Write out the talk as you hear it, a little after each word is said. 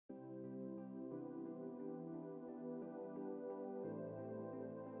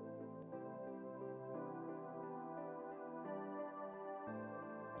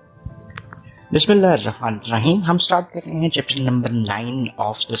बिस्मिल्लाहिर्रहमानिर्रहीम। हम स्टार्ट कर रहे हैं chapter number 9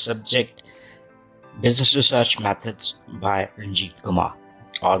 of the subject business research methods by Ranjit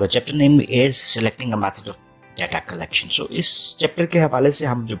Kumar और the chapter name is selecting a method of data collection. सो इस चैप्टर के हवाले से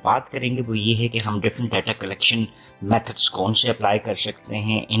हम जो बात करेंगे वो ये है कि हम डिफरेंट डाटा कलेक्शन मेथड्स कौन से अप्लाई कर सकते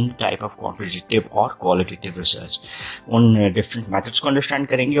हैं इन टाइप ऑफ क्वांटिटेटिव और क्वालिटेटिव रिसर्च। उन डिफरेंट मेथड्स को अंडरस्टैंड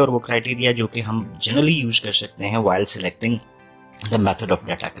करेंगे और वो क्राइटेरिया जो कि हम जनरली यूज कर सकते हैं while selecting the method of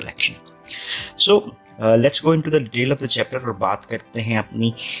data collection. So let's go into the detail of the chapter और बात करते हैं अपनी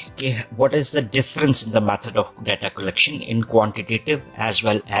कि what is the difference in the method of data collection in quantitative as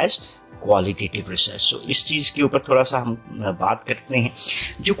well as qualitative research. So इस चीज के ऊपर थोड़ा सा हम बात करते हैं।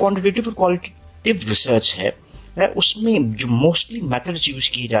 जो quantitative और qualitative research है उसमें जो मोस्टली मेथड्स यूज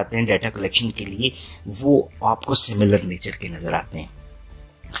किए जाते हैं डाटा कलेक्शन के लिए वो आपको सिमिलर नेचर के नजर आते हैं।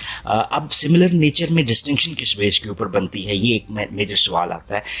 अब सिमिलर नेचर में डिस्टिंक्शन किस बेस के ऊपर बनती है, ये एक मेजर सवाल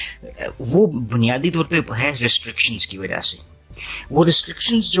आता है। वो बुनियादी तौर पे है रिस्ट्रिक्शंस की वजह से। वो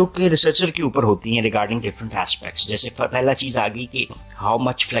रिस्ट्रिक्शंस जो कि रिसर्चर के ऊपर होती हैं रिगार्डिंग डिफरेंट एस्पेक्ट्स। जैसे पहला चीज आ गई कि how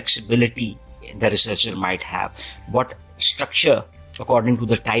much flexibility the researcher might have, what structure according to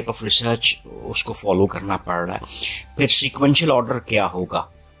the type of research उसको फॉलो करना पड़ रहा है। फिर सीक्वेंशियल ऑर्डर क्या होगा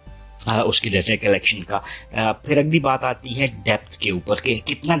उसकी डाटा कलेक्शन का। फिर अगली बात आती है डेप्थ के ऊपर कि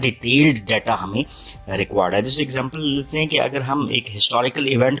कितना डिटेल्ड डाटा हमें रिक्वायर्ड है। जैसे एग्जांपल लेते हैं कि अगर हम एक हिस्टोरिकल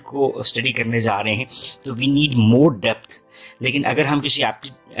इवेंट को स्टडी करने जा रहे हैं तो वी नीड मोर डेप्थ, लेकिन अगर हम किसी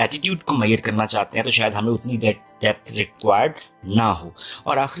एटीट्यूड को मेजर करना चाहते हैं तो शायद हमें उतनी डेप्थ रिक्वायर्ड ना हो।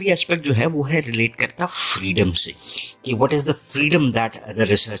 और आखिरी एस्पेक्ट जो है वो है रिलेट करता फ्रीडम से कि what is the freedom that the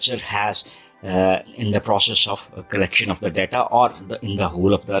researcher has in the process of collection of the data or in the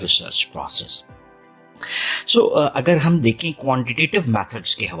whole of the research process. So, अगर हम देखें क्वांटिटेटिव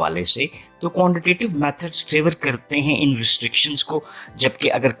मेथड्स के हवाले से तो क्वांटिटेटिव मेथड्स फेवर करते हैं इन रिस्ट्रिक्शंस को, जबकि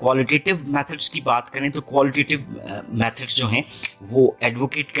अगर क्वालिटेटिव मेथड्स की बात करें तो क्वालिटेटिव मेथड्स जो हैं वो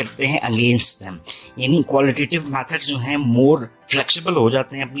एडवोकेट करते हैं अगेंस्ट देम। यानी क्वालिटेटिव मेथड्स जो हैं मोर फ्लेक्सिबल हो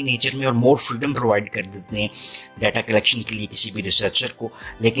जाते हैं अपनी नेचर में और मोर फ्रीडम प्रोवाइड कर देते हैं डाटा कलेक्शन के लिए किसी भी रिसर्चर को,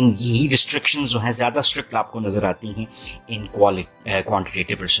 लेकिन यही रिस्ट्रिक्शंस जो हैं ज़्यादा स्ट्रिक्ट आपको नज़र आती हैं इन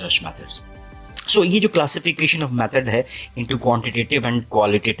क्वांटिटेटिव रिसर्च मेथड्स। सो ये जो क्लासिफिकेशन ऑफ मेथड है into quantitative and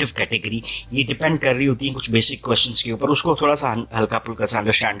qualitative category, ये डिपेंड कर रही होती है कुछ बेसिक क्वेश्चंस के ऊपर। उसको थोड़ा सा हल्का फुल्का सा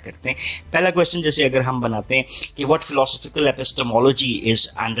अंडरस्टैंड करते हैं। पहला क्वेश्चन जैसे अगर हम बनाते हैं कि what philosophical epistemology is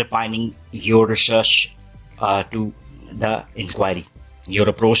अंडरपाइनिंग your research to the inquiry, your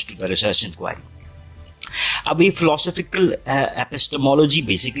approach to the research inquiry. अब ये फिलोसॉफिकल एपिस्टेमोलॉजी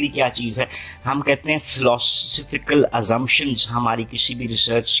बेसिकली क्या चीज़ है? हम कहते हैं फिलोसॉफिकल अजम्पशंस हमारी किसी भी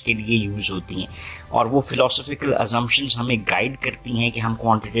रिसर्च के लिए यूज़ होती हैं और वो फिलोसॉफिकल अजम्पशंस हमें गाइड करती हैं कि हम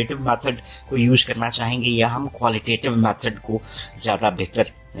क्वांटिटेटिव मेथड को यूज़ करना चाहेंगे या हम क्वालिटेटिव मेथड को ज़्यादा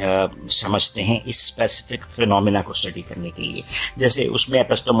बेहतर समझते हैं इस स्पेसिफिक फिनोमिना को स्टडी करने के लिए। जैसे उसमें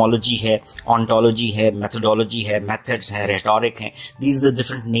एपिस्टेमोलॉजी है, ऑन्टोलॉजी है, मेथोडोलॉजी है, मेथड्स हैं, रेटोरिक हैं। These are the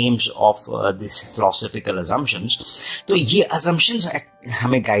different names of this philosophical assumptions. तो ये अजम्पशंस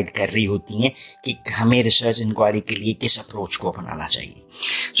हमें गाइड कर रही होती हैं कि हमें रिसर्च इंक्वायरी के लिए किस अप्रोच को अपनाना चाहिए।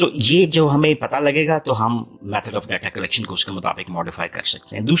 सो ये जो हमें पता लगेगा तो हम मेथड ऑफ डाटा कलेक्शन को उसके मुताबिक मॉडिफाई कर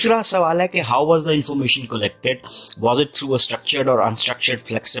सकते हैं। दूसरा सवाल है कि how was the information collected, was it through a structured और unstructured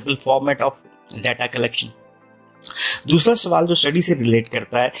flexible format of data collection. दूसरा सवाल जो स्टडी से रिलेट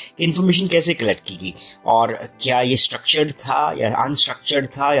करता है कि इंफॉर्मेशन कैसे कलेक्ट की गई और क्या ये स्ट्रक्चर्ड था या अनस्ट्रक्चर्ड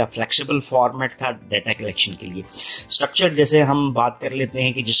था या फ्लेक्सिबल फॉर्मेट था डाटा कलेक्शन के लिए। स्ट्रक्चर्ड जैसे हम बात कर लेते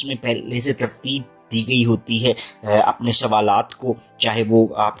हैं कि जिसमें पहले से तरतीब दी गई होती है अपने सवालात को, चाहे वो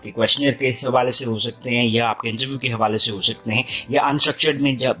आपके क्वेश्चनर के हवाले से हो सकते हैं या आपके इंटरव्यू के हवाले से हो सकते हैं, या अनस्ट्रक्चर्ड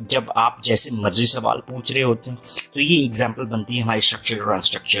में जब आप जैसे मर्जी सवाल पूछ रहे होते हैं। तो ये एग्जाम्पल बनती है हमारी स्ट्रक्चर्ड और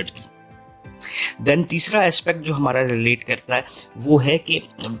अनस्ट्रक्चर्ड की। देन तीसरा एस्पेक्ट जो हमारा रिलेट करता है वो है कि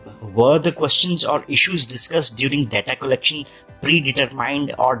वर द क्वेश्चंस और issues discussed during data collection pre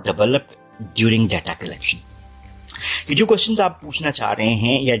determined और डेवलप्ड ड्यूरिंग डाटा कलेक्शन। कि जो क्वेश्चंस आप पूछना चाह रहे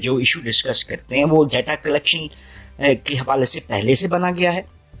हैं या जो इशू डिस्कस करते हैं वो डाटा कलेक्शन के हवाले से पहले से बना गया है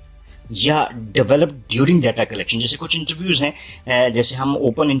या डेवलप ड्यूरिंग डाटा कलेक्शन। जैसे कुछ इंटरव्यूज हैं, जैसे हम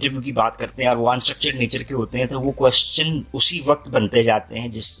ओपन इंटरव्यू की बात करते हैं और वो अनस्ट्रक्चर्ड नेचर के होते हैं, तो वो क्वेश्चन उसी वक्त बनते जाते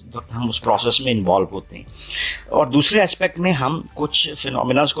हैं जिस वक्त हम उस प्रोसेस में इन्वॉल्व होते हैं। और दूसरे एस्पेक्ट में हम कुछ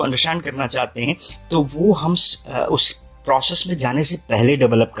फिनोमिनास को अंडरस्टैंड करना चाहते हैं तो वो हम उस प्रोसेस में जाने से पहले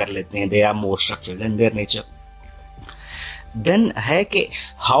डेवलप कर लेते हैं। They are more structured in their nature. Then है कि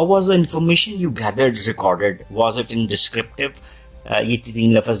how was the information you gathered recorded, was it in descriptive, ये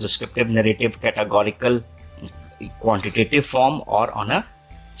तीन लफ्ज descriptive, narrative, categorical, quantitative form और ऑन अ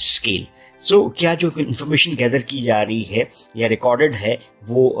स्केल। सो क्या जो इंफॉर्मेशन गैदर की जा रही है या रिकॉर्डेड है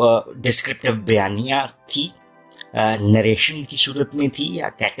वो डिस्क्रिप्टिव बयानिया थी, नरेशन की सूरत में थी, या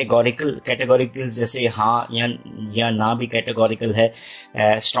कैटेगोरिकल जैसे हाँ या ना भी कैटेगोरिकल है,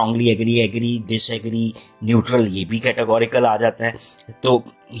 स्ट्रांगली एग्री डिसएग्री न्यूट्रल ये भी कैटेगोरिकल आ जाता है, तो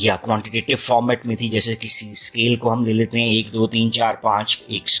या क्वांटिटेटिव फॉर्मेट में थी, जैसे किसी स्केल को हम ले लेते हैं 1 2 3 4 5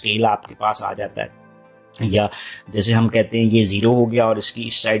 एक स्केल आपके पास आ जाता है, या जैसे हम कहते हैं ये 0 हो गया और इसकी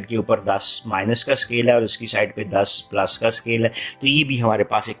इस साइड के ऊपर 10 माइनस का स्केल है और इसकी साइड पे 10 प्लस का स्केल है, तो ये भी हमारे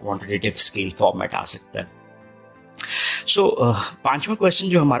पास एक क्वांटिटेटिव स्केल फॉर्मेट आ सकता है। सो पांचवा क्वेश्चन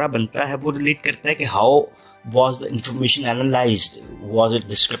जो हमारा बनता है वो रिलेट करता है कि how was the information analyzed, was it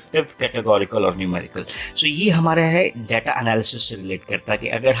descriptive, categorical और numerical। so ये हमारा है डेटा एनालिसिस से रिलेट करता है कि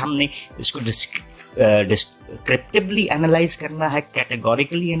अगर हमने इसको डिस्क्रिप्टिवली एनालाइज करना है,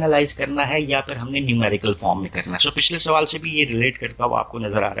 कैटेगोरिकली एनालाइज करना है, या फिर हमने न्यूमेरिकल फॉर्म में करना है। सो पिछले सवाल से भी ये रिलेट करता हुआ आपको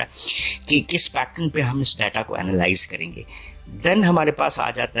नजर आ रहा है कि किस पैटर्न पे हम इस डाटा को एनालाइज करेंगे। देन हमारे पास आ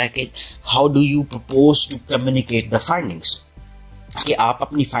जाता है कि how do you propose to communicate the findings, कि आप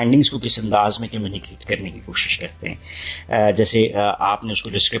अपनी फाइंडिंग्स को किस अंदाज में कम्युनिकेट करने की कोशिश करते हैं। जैसे आपने उसको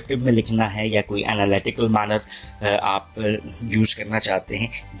डिस्क्रिप्टिव में लिखना है या कोई एनालिटिकल मैनर आप यूज़ करना चाहते हैं,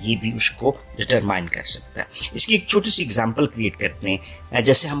 ये भी उसको डिटरमाइन कर सकता है। इसकी एक छोटी सी एग्जांपल क्रिएट करते हैं।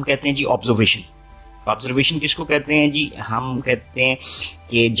 जैसे हम कहते हैं जी ऑब्जर्वेशन किसको कहते हैं जी, हम कहते हैं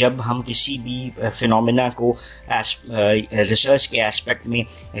कि जब हम किसी भी फिनोमेना को रिसर्च के एस्पेक्ट में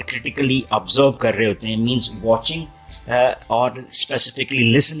क्रिटिकली ऑब्जर्व कर रहे होते हैं, means watching or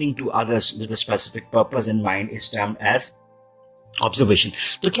specifically listening to others with a specific purpose in mind is termed as observation।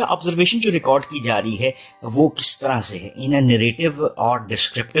 तो क्या ऑब्जर्वेशन जो रिकॉर्ड की जा रही है वो किस तरह से है, इन अ नरेटिव और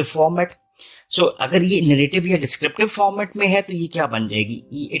डिस्क्रिप्टिव फॉर्मेट। सो अगर ये नरेटिव या डिस्क्रिप्टिव फॉर्मेट में है तो ये क्या बन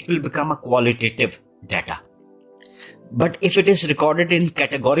जाएगी, it will become a qualitative data. But if it is recorded in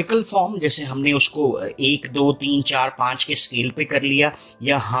categorical form, जैसे हमने उसको 1 2 3 4 5 के स्केल पे कर लिया,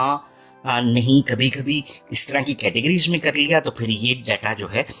 या हाँ नहीं कभी कभी इस तरह की कैटेगरीज में कर लिया, तो फिर ये डाटा जो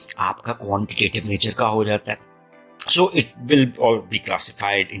है आपका क्वांटिटेटिव नेचर का हो जाता है। So it will be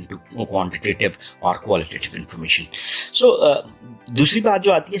classified into quantitative और क्वालिटेटिव इंफॉर्मेशन। सो दूसरी बात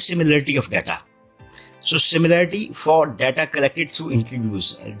जो आती है similarity of data. So similarity for data collected through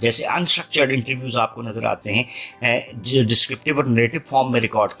interviews, जैसे अनस्ट्रक्चर्ड इंटरव्यूज आपको नजर आते हैं जो डिस्क्रिप्टिव और नरेटिव फॉर्म में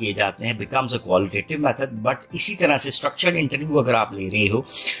रिकॉर्ड किए जाते हैं, becomes a qualitative method. But इसी तरह से स्ट्रक्चर्ड इंटरव्यू अगर आप ले रहे हो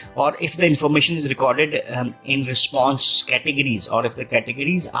और if the information is recorded in response categories और if the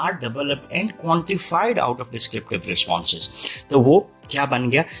categories are developed and quantified out of descriptive responses, तो वो क्या बन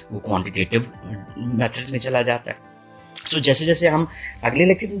गया, वो क्वांटिटेटिव मेथड में चला जाता है। सो जैसे जैसे हम अगले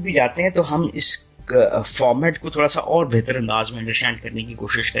लेक्चर में भी जाते हैं तो हम इस फॉर्मेट को थोड़ा सा और बेहतर अंदाज में अंडरस्टैंड करने की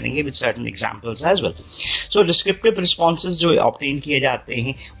कोशिश करेंगे with certain examples as well. So descriptive responses जो ऑब्टेन किए जाते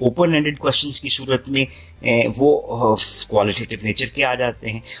हैं ओपन एंडेड क्वेश्चंस की सूरत में, वो क्वालिटेटिव नेचर के आ जाते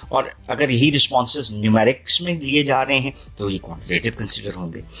हैं, और अगर यही रिस्पॉन्सेज न्यूमेरिक्स में लिए जा रहे हैं तो ये क्वांटिटेटिव कंसिडर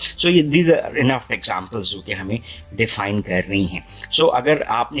होंगे। सो ये दीज आर इनफ एग्जांपल्स जो कि हमें डिफाइन कर रही हैं। सो अगर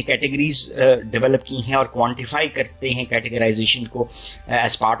आपने कैटेगरीज डेवलप की हैं और क्वांटिफाई करते हैं कैटेगराइजेशन को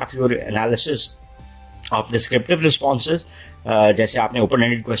as part of your analysis of descriptive responses, जैसे आपने ओपन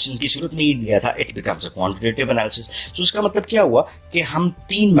एंडेड क्वेश्चन की सूरत में ही दिया था, it becomes a quantitative analysis. तो उसका मतलब क्या हुआ कि हम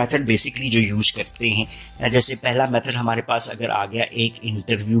 3 मेथड बेसिकली जो यूज करते हैं। जैसे पहला मेथड हमारे पास अगर आ गया एक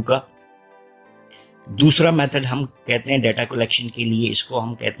इंटरव्यू का, दूसरा मेथड हम कहते हैं डाटा कलेक्शन के लिए, इसको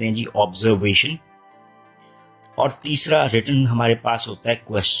हम कहते हैं जी ऑब्जर्वेशन, और तीसरा रिटन हमारे पास होता है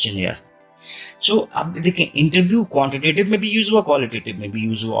क्वेश्चनियर। सो अब देखें, इंटरव्यू क्वांटिटेटिव में भी यूज हुआ, क्वालिटेटिव में भी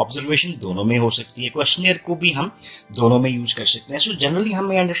यूज हुआ, ऑब्जर्वेशन दोनों में हो सकती है, क्वेश्चनियर को भी हम दोनों में यूज कर सकते हैं। सो जनरली हम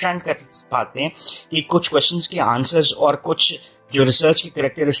अंडरस्टैंड कर पाते हैं कि कुछ क्वेश्चंस के आंसर्स और कुछ जो रिसर्च की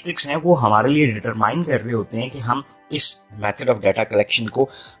कैरेक्टरिस्टिक्स हैं वो हमारे लिए डिटरमाइन कर रहे होते हैं कि हम इस मेथड ऑफ डाटा कलेक्शन को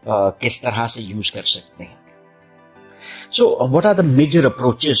किस तरह से यूज कर सकते हैं। So what are the major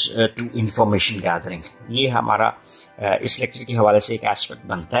approaches to information gathering? ये हमारा इस लेक्चर के हवाले से एक एस्पेक्ट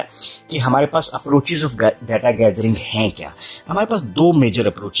बनता है कि हमारे पास अप्रोचेस ऑफ डाटा गैदरिंग हैं क्या। हमारे पास 2 मेजर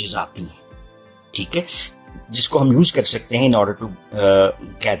अप्रोचेस आती हैं, ठीक है, जिसको हम यूज कर सकते हैं in order to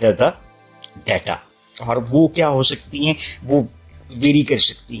gather the data, और वो क्या हो सकती हैं, वो वेरी कर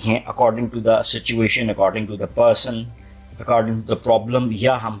सकती हैं according to the situation, according to the person, according to the problem,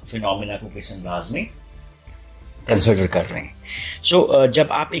 या हम फिनोमेना को किस अंदाज में कंसिडर कर रहे हैं। सो जब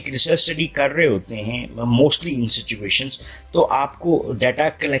आप एक रिसर्च स्टडी कर रहे होते हैं मोस्टली इन सिचुएशंस, तो आपको डाटा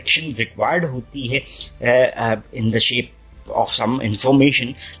कलेक्शन रिक्वायर्ड होती है in the shape of some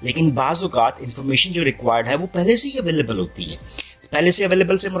information, लेकिन बाज़ औक़ात इंफॉर्मेशन जो रिक्वायर्ड है वो पहले से ही अवेलेबल होती है। पहले से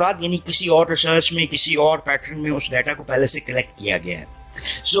अवेलेबल से मुराद यानी किसी और रिसर्च में, किसी और पैटर्न में उस डाटा को पहले से कलेक्ट किया गया है।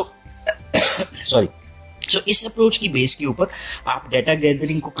 So sorry. सो इस अप्रोच की बेस के ऊपर आप डाटा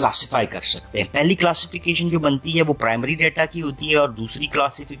गैदरिंग को क्लासिफाई कर सकते हैं। पहली क्लासिफिकेशन जो बनती है वो प्राइमरी डाटा की होती है और दूसरी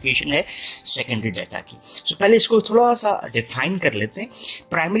क्लासिफिकेशन है सेकेंडरी डाटा की। सो पहले इसको थोड़ा सा डिफाइन कर लेते हैं।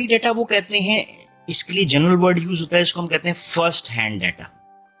 प्राइमरी डाटा वो कहते हैं, इसके लिए जनरल वर्ड यूज होता है, इसको हम कहते हैं first hand data.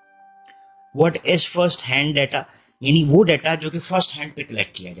 What is first hand data? यानी वो डाटा जो कि फर्स्ट हैंड पे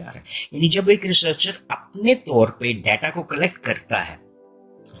कलेक्ट किया जा रहा है। यानी जब एक रिसर्चर अपने तौर पे डाटा को कलेक्ट करता है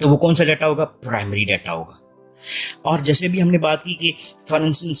तो वो कौन सा डाटा होगा? प्राइमरी डाटा होगा। और जैसे भी हमने बात की कि फॉर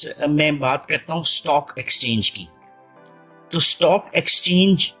इंस्टेंस मैं बात करता हूं स्टॉक एक्सचेंज की, तो स्टॉक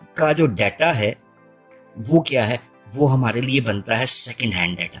एक्सचेंज का जो डाटा है वो क्या है? वो हमारे लिए बनता है सेकंड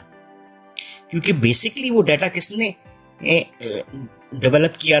हैंड डाटा, क्योंकि बेसिकली वो डाटा किसने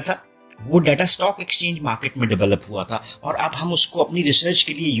डेवलप किया था? वो डाटा स्टॉक एक्सचेंज मार्केट में डेवलप हुआ था और अब हम उसको अपनी रिसर्च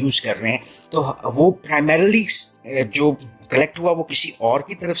के लिए यूज कर रहे हैं। तो वो प्राइमरीली जो कलेक्ट हुआ वो किसी और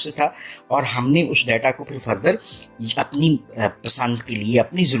की तरफ से था और हमने उस डाटा को फिर फर्दर अपनी पसंद के लिए,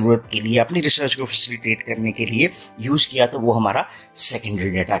 अपनी ज़रूरत के लिए, अपनी रिसर्च को फैसिलिटेट करने के लिए यूज किया, तो वो हमारा सेकेंडरी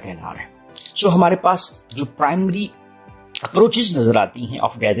डाटा कहला रहा है। सो हमारे पास जो प्राइमरी अप्रोचेस नजर आती हैं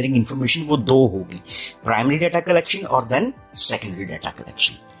ऑफ गैदरिंग इंफॉर्मेशन वो दो होगी, प्राइमरी डाटा कलेक्शन और देन सेकेंडरी डाटा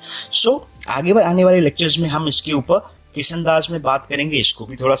कलेक्शन। सो आगे आने वाले लेक्चर्स में हम इसके ऊपर किस अंदाज में बात करेंगे, इसको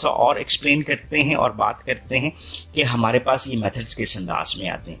भी थोड़ा सा और एक्सप्लेन करते हैं और बात करते हैं कि हमारे पास ये मेथड्स किस अंदाज में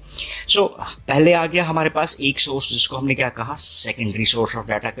आते हैं। सो पहले आ गया हमारे पास एक सोर्स, जिसको हमने क्या कहा? Secondary source of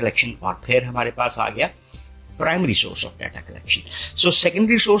data collection. और फिर हमारे पास आ गया primary source of data collection. So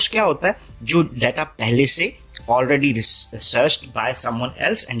secondary source क्या होता है? जो डाटा पहले से already researched by someone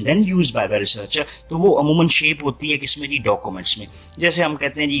else and then used by the researcher, तो वो अमूमन शेप होती है किसमें जी? डॉक्यूमेंट्स में। जैसे हम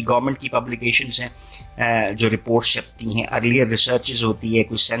कहते हैं जी गवर्नमेंट की पब्लिकेशंस हैं जो रिपोर्ट्स छपती हैं, अर्लियर रिसर्चेस होती है,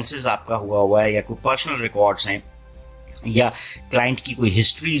 कोई सेंसस आपका हुआ है या कोई पर्सनल रिकॉर्ड्स हैं या क्लाइंट की कोई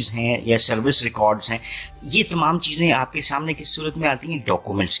हिस्ट्रीज हैं या सर्विस रिकॉर्ड्स हैं। ये तमाम चीज़ें आपके सामने किस सूरत में आती हैं?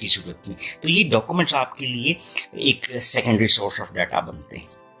 डॉक्यूमेंट्स की सूरत में। तो ये डॉक्यूमेंट्स आपके लिए एक सेकेंडरी सोर्स ऑफ डाटा बनते हैं।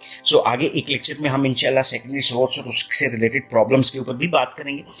 सो आगे एक लेक्चर में हम इंशाल्लाह सेकेंडरी सोर्स और उससे रिलेटेड प्रॉब्लम्स के ऊपर भी बात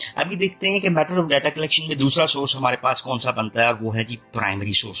करेंगे। अभी देखते हैं कि मेथड ऑफ डाटा कलेक्शन में दूसरा सोर्स हमारे पास कौन सा बनता है, और वो है जी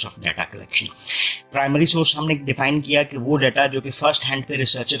primary source of data collection. Primary source हमने डिफाइन किया कि वो डाटा जो कि फर्स्ट हैंड पे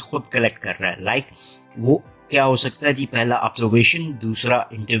रिसर्चर खुद कलेक्ट कर रहा है। लाइक वो क्या हो सकता है जी? पहला ऑब्जर्वेशन, दूसरा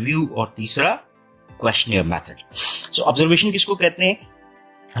इंटरव्यू और तीसरा क्वेश्चनियर मेथड। सो ऑब्जर्वेशन किसको कहते हैं?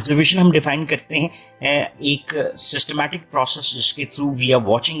 ऑब्जर्वेशन हम डिफाइन करते हैं एक सिस्टमैटिक प्रोसेस जिसके through we are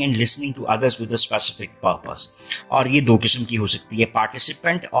watching and listening to others with a specific purpose. और ये दो किस्म की हो सकती है,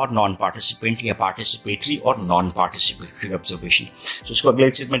 पार्टिसिपेंट और नॉन पार्टिसिपेंट, या पार्टिसिपेटरी और नॉन पार्टिसिपेटरी ऑब्जर्वेशन। तो इसको अगले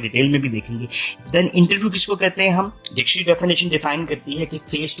लेक्चर में डिटेल में भी देखेंगे। देन इंटरव्यू किसको कहते हैं? हम डिक्शनरी डेफिनेशन डिफाइन करती है कि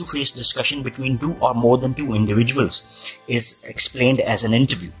face to face discussion between two और more than to individuals is explained as an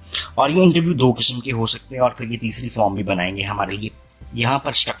interview. और ये इंटरव्यू दो किस्म के हो सकते हैं और फिर ये तीसरी फॉर्म भी बनाएंगे हमारे लिए, यहाँ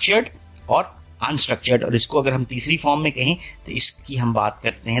पर स्ट्रक्चर्ड और अनस्ट्रक्चर्ड। और इसको अगर हम तीसरी फॉर्म में कहें तो इसकी हम बात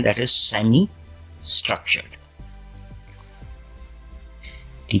करते हैं दैट इज सेमी स्ट्रक्चर्ड।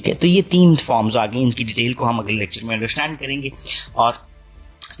 ठीक है, तो ये तीन फॉर्म्स आ गई, इनकी डिटेल को हम अगले लेक्चर में अंडरस्टैंड करेंगे। और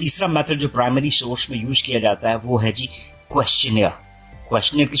तीसरा मेथड जो प्राइमरी सोर्स में यूज किया जाता है वो है जी क्वेश्चनियर।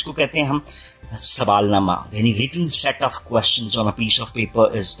 क्वेश्चनियर किसको कहते हैं? हम सवालनामा, यानी written set of questions on a piece of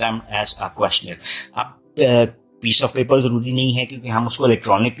paper is termed as a questionnaire. अब पीस ऑफ पेपर जरूरी नहीं है, क्योंकि हम उसको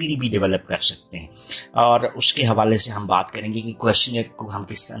इलेक्ट्रॉनिकली भी डेवलप कर सकते हैं, और उसके हवाले से हम बात करेंगे कि क्वेश्चनर को हम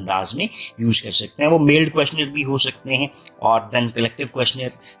किस अंदाज में यूज कर सकते हैं। वो मेल्ड क्वेश्चनर भी हो सकते हैं और देन कलेक्टिव क्वेश्चनर।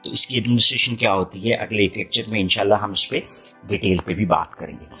 तो इसकी एडमिनिस्ट्रेशन क्या होती है, अगले एक लेक्चर में इंशाल्लाह हम इस पे डिटेल पे भी बात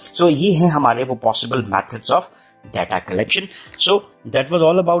करेंगे। सो ये हैं हमारे वो possible methods of data collection. So that was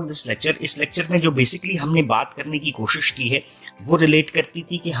all about this lecture. इस लेक्चर में जो बेसिकली हमने बात करने की कोशिश की है वो रिलेट करती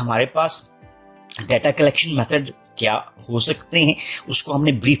थी कि हमारे पास डाटा कलेक्शन मेथड क्या हो सकते हैं, उसको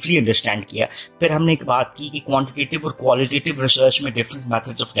हमने ब्रीफली अंडरस्टैंड किया। फिर हमने एक बात की कि क्वांटिटेटिव और क्वालिटेटिव रिसर्च में different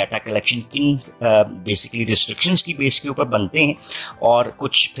methods of data collection किन बेसिकली रिस्ट्रिक्शंस की बेस के ऊपर बनते हैं, और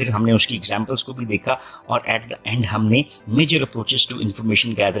कुछ फिर हमने उसकी एग्जांपल्स को भी देखा। और एट द एंड हमने major approaches to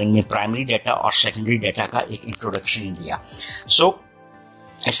information gathering में प्राइमरी डाटा और सेकेंडरी डाटा का एक इंट्रोडक्शन दिया। सो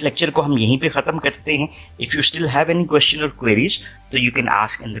इस लेक्चर को हम यहीं पे ख़त्म करते हैं। If you still have any question और क्वेरीज तो you can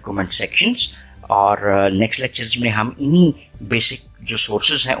ask in the comment sections, और नेक्स्ट लेक्चर्स में हम इन्हीं बेसिक जो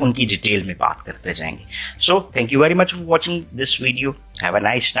सोर्सेज हैं उनकी डिटेल में बात करते जाएंगे। So thank you very much for watching this video. Have a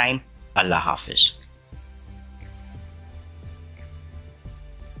nice time. Allah Hafiz.